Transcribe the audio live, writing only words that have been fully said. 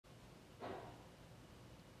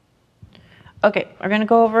Okay, we're going to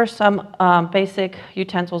go over some basic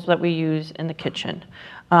utensils that we use in the kitchen.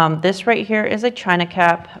 This right here is a china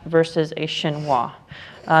cap versus a chinois.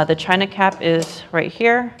 The china cap is right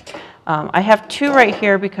here. I have two right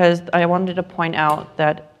here because I wanted to point out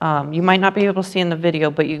that you might not be able to see in the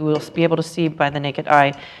video, but you will be able to see by the naked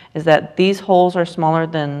eye, is that these holes are smaller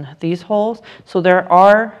than these holes. So there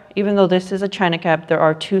are, even though this is a china cap, there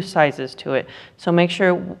are two sizes to it. So make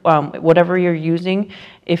sure whatever you're using,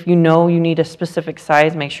 if you know you need a specific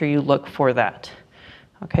size, make sure you look for that.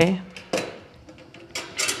 Okay.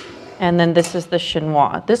 And then this is the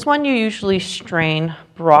chinois. This one you usually strain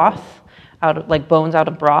broth out of, like bones out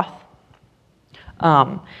of broth.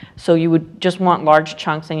 So you would just want large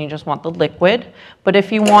chunks and you just want the liquid. But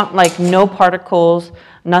if you want like no particles,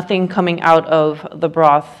 nothing coming out of the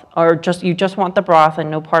broth, or you just want the broth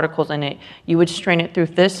and no particles in it, you would strain it through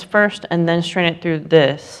this first and then strain it through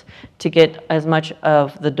this to get as much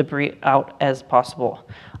of the debris out as possible.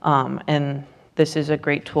 And this is a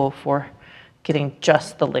great tool for getting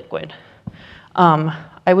just the liquid.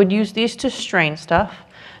 I would use these to strain stuff.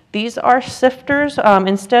 These are sifters.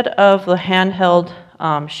 Instead of the handheld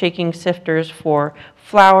shaking sifters for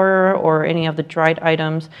flour or any of the dried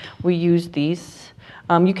items, we use these.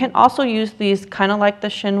 You can also use these kind of like the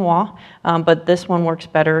chinois, but this one works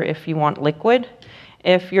better if you want liquid.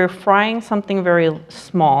 If you're frying something very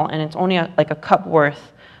small and it's only like a cup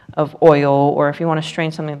worth of oil, or if you want to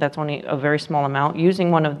strain something that's only a very small amount,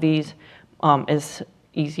 using one of these is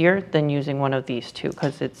easier than using one of these two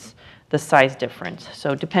because it's the size difference.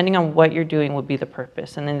 So depending on what you're doing would be the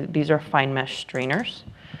purpose. And then these are fine mesh strainers.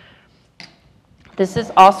 This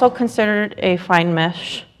is also considered a fine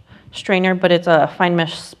mesh strainer, but it's a fine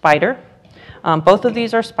mesh spider. Both of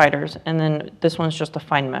these are spiders, and then this one's just a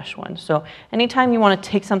fine mesh one. So anytime you want to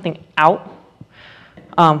take something out,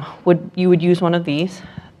 you would use one of these.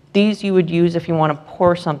 These you would use if you want to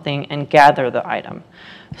pour something and gather the item.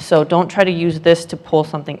 So don't try to use this to pull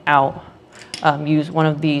something out. Use one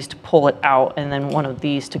of these to pull it out, and then one of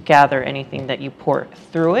these to gather anything that you pour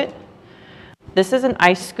through it. This is an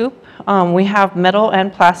ice scoop. We have metal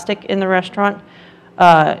and plastic in the restaurant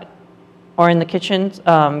or in the kitchens,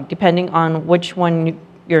 depending on which one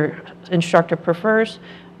your instructor prefers.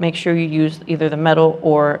 Make sure you use either the metal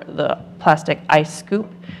or the plastic ice scoop.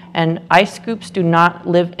 And ice scoops do not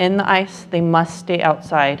live in the ice. They must stay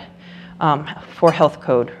outside for health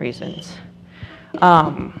code reasons.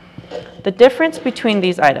 The difference between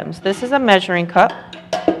these items, this is a measuring cup.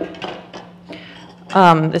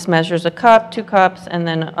 This measures a cup, 2 cups, and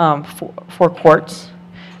then 4 quarts.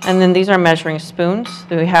 And then these are measuring spoons.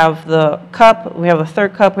 We have the cup, we have a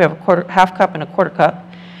 1/3 cup, we have a half cup, and a 1/4 cup.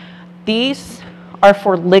 These are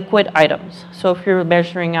for liquid items. So if you're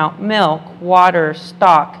measuring out milk, water,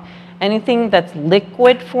 stock, anything that's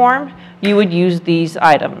liquid form, you would use these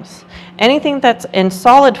items. Anything that's in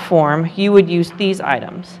solid form, you would use these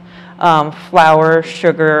items. Flour,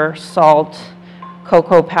 sugar, salt,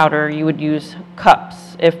 cocoa powder, you would use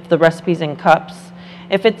cups if the recipe's in cups.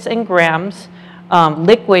 If it's in grams,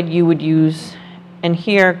 liquid you would use, and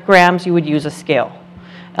here grams you would use a scale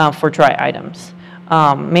for dry items.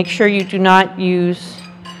 Make sure you do not use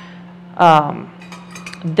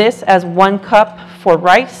this as 1 cup for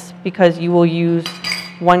rice, because you will use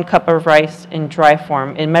 1 cup of rice in dry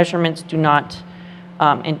form. And measurements do not,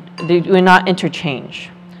 they do not interchange.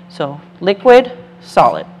 So liquid,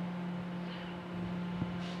 solid.